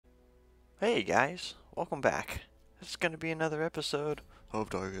Hey guys, welcome back. This is gonna be another episode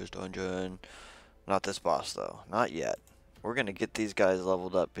of Darkest Dungeon. Not this boss though, not yet. We're gonna get these guys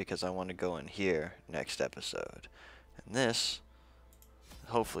leveled up because I want to go in here next episode. And this,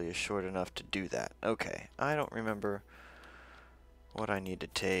 hopefully, is short enough to do that. Okay, I don't remember what I need to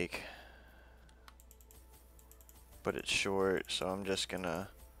take, but it's short, so I'm just gonna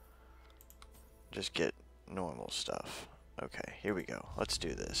get normal stuff. Okay, here we go. Let's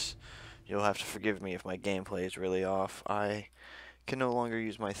do this. You'll have to forgive me if my gameplay is really off. I can no longer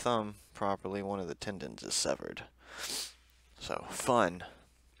use my thumb properly. One of the tendons is severed. So, fun.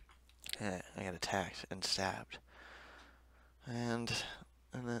 I got attacked and stabbed. And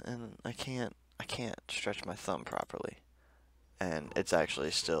I can't stretch my thumb properly. And it's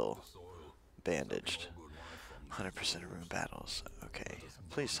actually still bandaged. 100% of room battles. Okay.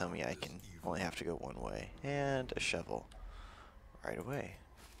 Please tell me I can only have to go one way. And a shovel. Right away.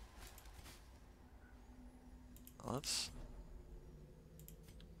 Let's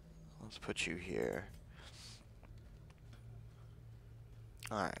put you here.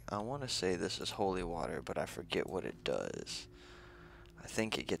 Alright, I want to say this is holy water, but I forget what it does. I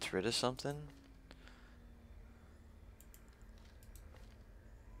think it gets rid of something.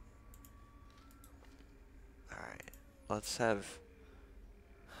 Alright, let's have...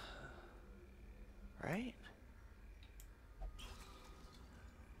 Right?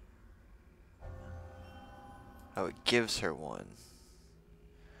 Oh, it gives her one.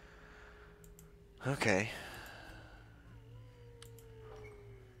 Okay.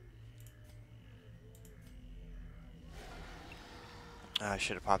 I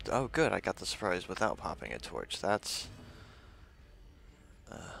should have popped... Oh, good, I got the surprise without popping a torch. That's...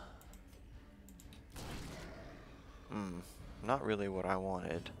 not really what I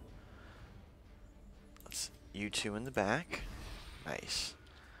wanted. Let's... You two in the back. Nice.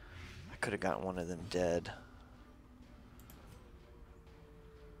 I could have gotten one of them dead.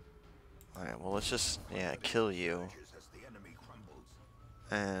 Alright, well let's just, yeah, kill you.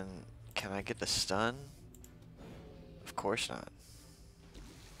 And can I get the stun? Of course not.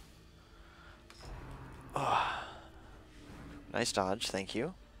 Oh. Nice dodge, thank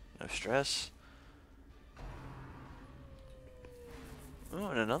you. No stress. Oh,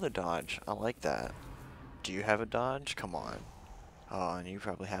 and another dodge. I like that. Do you have a dodge? Come on. Oh, and you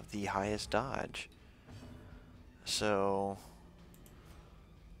probably have the highest dodge. So...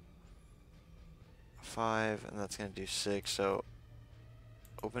 5, and that's gonna do 6, so...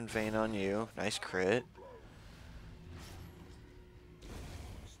 Open vein on you. Nice crit.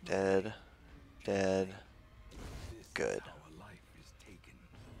 Dead. Dead. Good.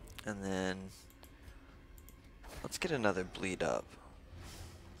 And then... Let's get another bleed up.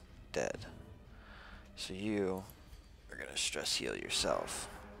 Dead. So you are gonna stress heal yourself.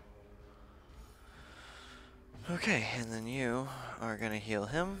 Okay, and then you are gonna heal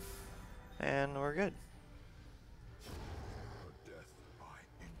him, and we're good.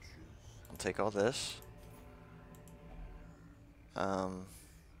 I'll take all this. Boom.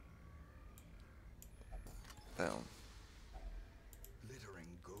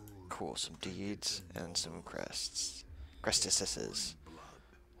 Cool, some deeds and some crests. Crestises.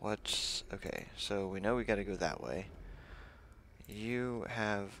 What's... Okay, so we know we gotta go that way. You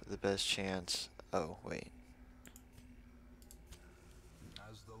have the best chance... Oh, wait.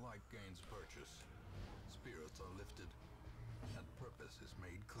 As the light gains purchase, spirits are lifted, and purpose is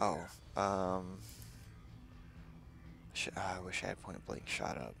made clear. Oh, I wish I had point blank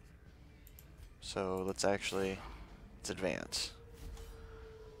shot up. So let's advance.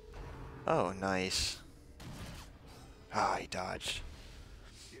 Oh, nice. Ah, he dodged.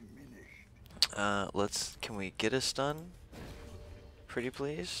 Can we get a stun? Pretty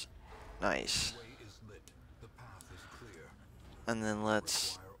please? Nice. And then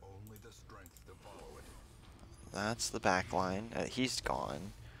let's... That's the back line. He's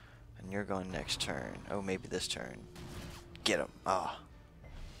gone. And you're going next turn. Oh, maybe this turn. Get him. Ah.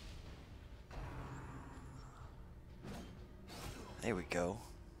 There we go.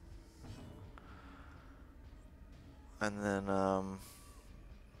 And then,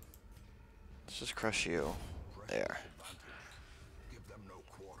 let's just crush you. There.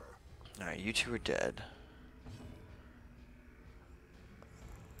 Alright, you two are dead.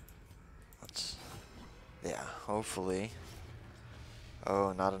 Let's... Yeah, hopefully.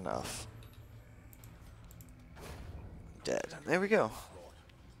 Oh, not enough. Dead. There we go.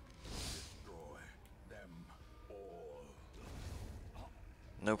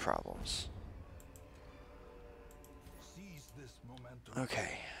 No problems.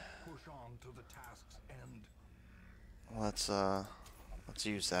 Okay. Let's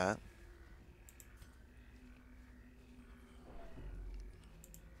use that.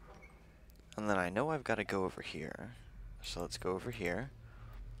 And then I know I've got to go over here. So let's go over here.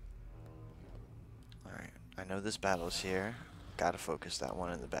 Alright, I know this battle's here. Gotta focus that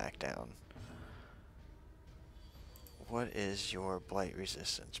one in the back down. What is your blight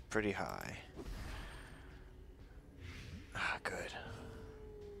resistance? Pretty high. Ah, good.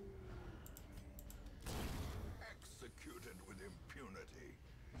 Executed with impunity.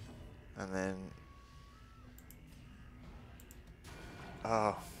 And then...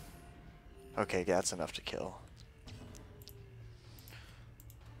 oh. Okay, that's enough to kill.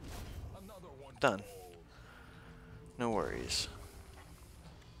 Another one Done. falls. No worries.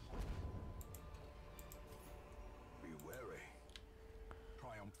 Be wary.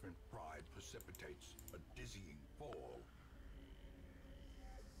 Triumphant pride precipitates a dizzying fall.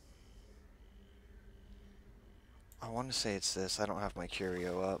 I want to say it's this. I don't have my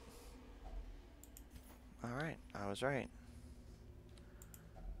curio up. Alright, I was right.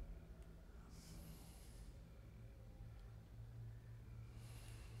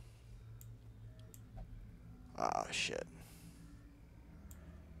 Ah, shit.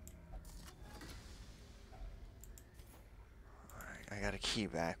 Alright, I got a key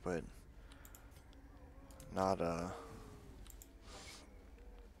back, but not The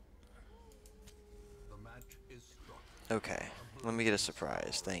match is struck. okay. Let me get a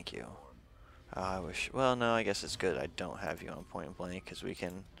surprise. Thank you. I wish. Well, no, I guess it's good I don't have you on point blank because we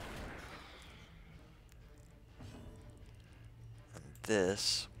can.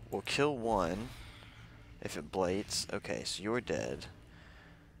 This will kill one if it blights. Okay, so you're dead.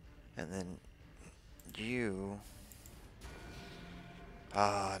 And then you.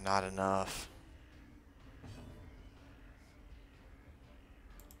 Ah, not enough.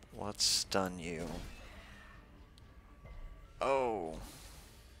 Let's stun you. Oh.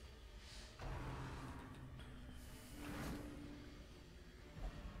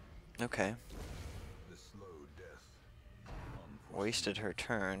 Okay. The slow death. Wasted her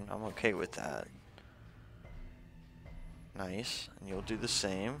turn. I'm okay with that. Nice. And you'll do the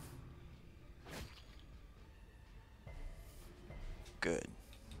same. Good.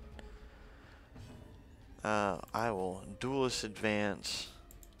 I will duelist advance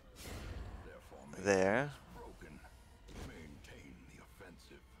Therefore, there. broken. Maintain the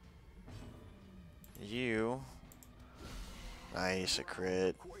offensive. You. Nice, a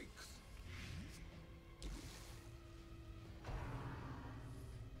crit. Quakes.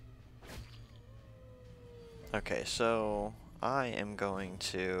 Okay, so I am going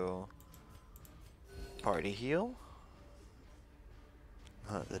to party heal.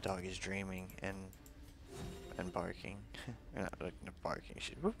 The dog is dreaming and barking. Not barking.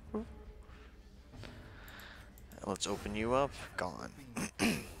 She's whoop, whoop. Let's open you up. Gone.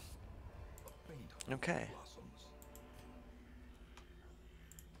 Okay.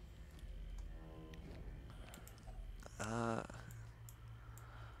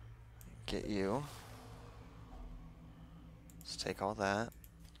 Get you. Let's take all that.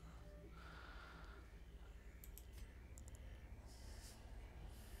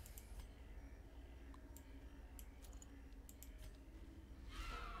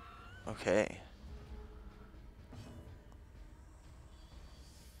 Okay.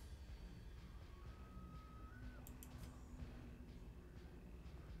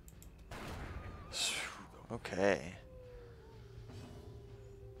 Okay.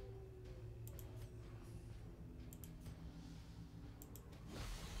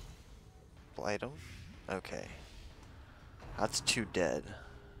 Blight 'em? Okay. That's 2 dead.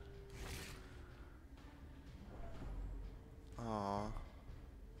 Aww.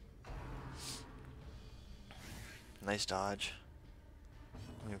 Nice dodge.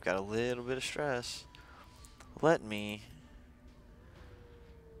 We've got a little bit of stress. Let me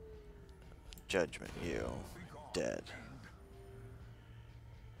judgment you. Dead.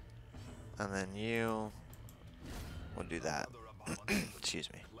 And then you will do that.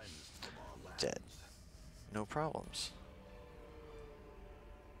 Excuse me. Dead. No problems.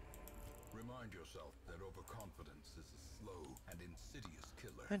 Remind yourself that overconfidence is a slow and insidious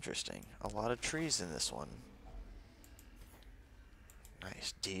killer. Interesting. A lot of trees in this one.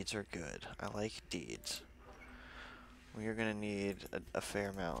 Nice. Deeds are good. I like deeds. We're gonna need a fair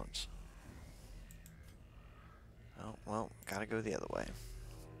amount. Oh, well, gotta go the other way.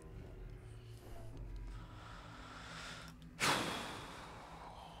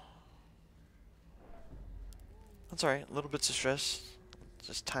 That's alright. Little bits of stress.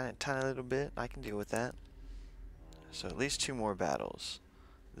 Just tiny little bit. I can deal with that. So at least 2 more battles.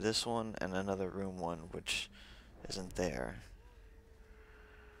 This one and another room one, which isn't there.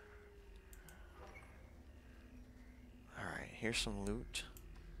 Alright, here's some loot.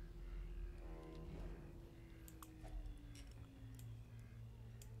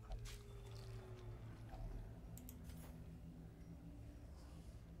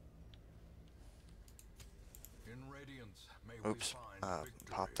 Radiant, may we Oops, find victory.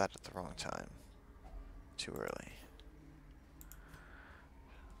 popped that at the wrong time. Too early.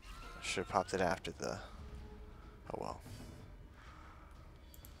 Should have popped it after the... Oh well.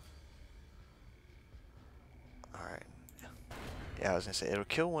 Alright. Yeah, I was gonna say, it'll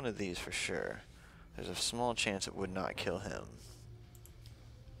kill one of these for sure. There's a small chance it would not kill him.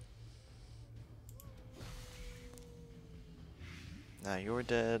 Now you're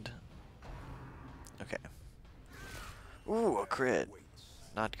dead. Okay. Ooh, a crit.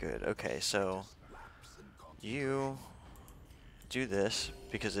 Not good. Okay, so you do this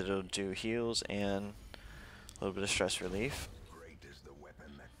because it'll do heals and a little bit of stress relief. Great is the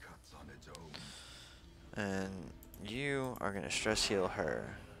weapon that cuts on its own. And you are going to stress heal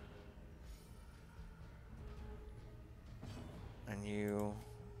her. And you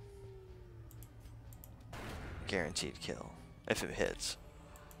guaranteed kill if it hits.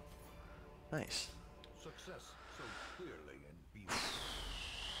 Nice. Success so clearly in beauty.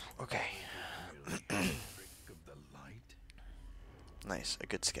 Okay. Merely a trick of the light. Nice. A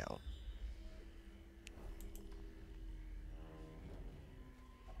good scout.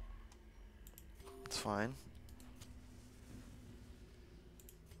 It's fine.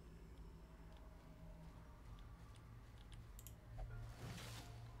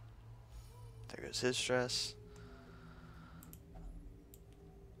 There goes his stress.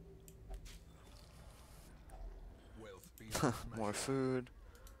 Wealth beyond More measure, food.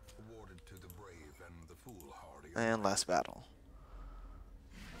 awarded to the brave and the foolhardy. And last battle.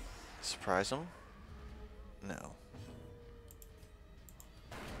 Surprise him? No.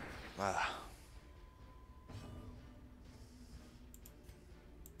 Ah.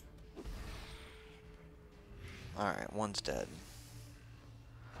 Alright, one's dead.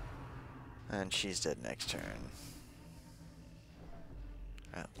 And she's dead next turn.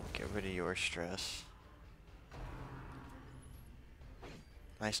 Alright, we'll get rid of your stress.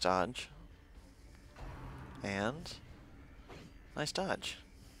 Nice dodge. And nice dodge.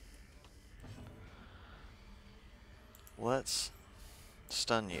 Let's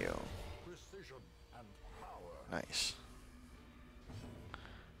stun you. Precision and power. Nice.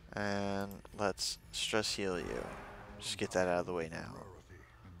 And let's stress heal you. Just get that out of the way now. Rarity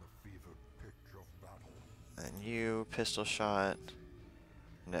in the fevered pitch of battle. And you, pistol shot.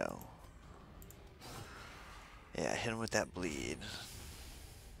 No. Yeah, hit him with that bleed.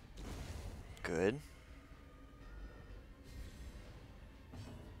 Good.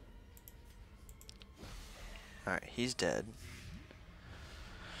 Alright, he's dead.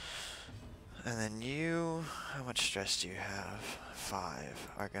 And then you, how much stress do you have?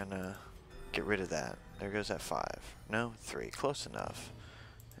 5. Are gonna get rid of that. There goes that 5. No, 3. Close enough.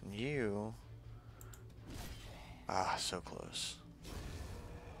 And you, so close.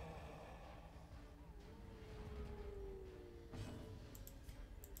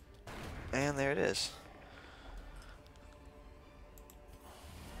 And there it is.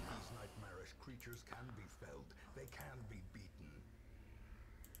 These nightmarish creatures can be felled. They can be beaten.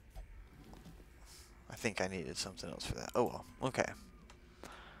 I think I needed something else for that. Oh well, okay.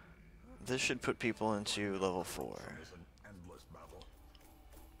 This should put people into level 4. It is an endless battle,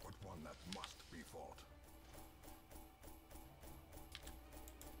 but one that must be fought.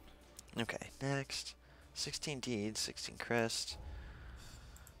 Okay, next. 16 deeds, 16 crest,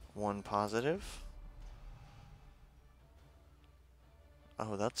 1 positive.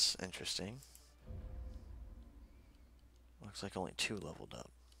 Oh, that's interesting. Looks like only 2 leveled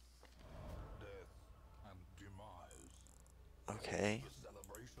up. Death and demise. Okay, The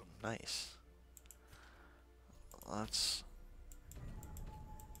celebration. nice. Let's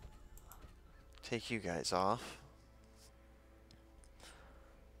take you guys off.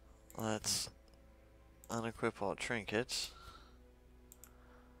 Let's unequip all trinkets.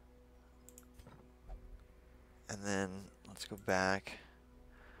 And then let's go back.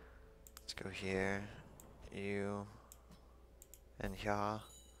 Let's go here. You. And ya.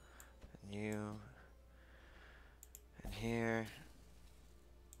 And you. And here.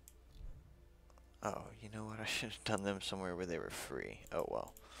 Oh, you know what? I should have done them somewhere where they were free. Oh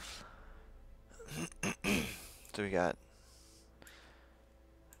well. So we got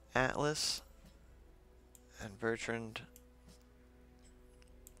Atlas and Bertrand.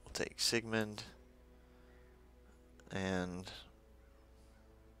 We'll take Sigmund and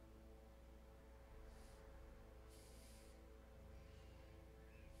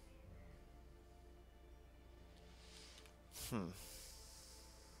we'll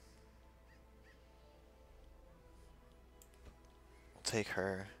take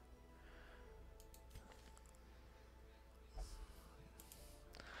her.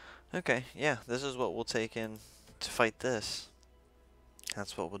 Okay, yeah, this is what we'll take in to fight this.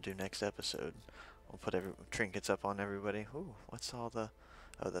 That's what we'll do next episode. We'll put trinkets up on everybody. Ooh, what's all the...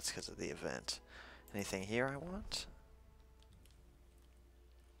 Oh, that's because of the event. Anything here I want?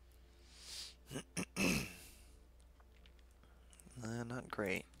 Not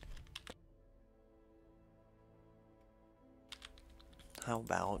great. How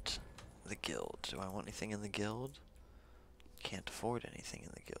about the guild? Do I want anything in the guild? Can't afford anything in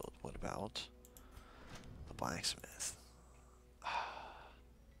the guild. What about the blacksmith?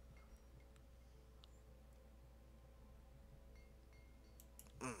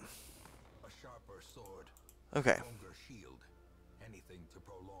 A sharper sword. Okay. Stronger shield. Anything to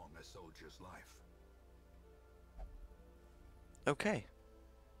prolong a soldier's life. Okay.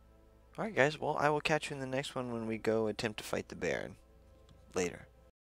 Alright guys, well I will catch you in the next one when we go attempt to fight the Baron. Later.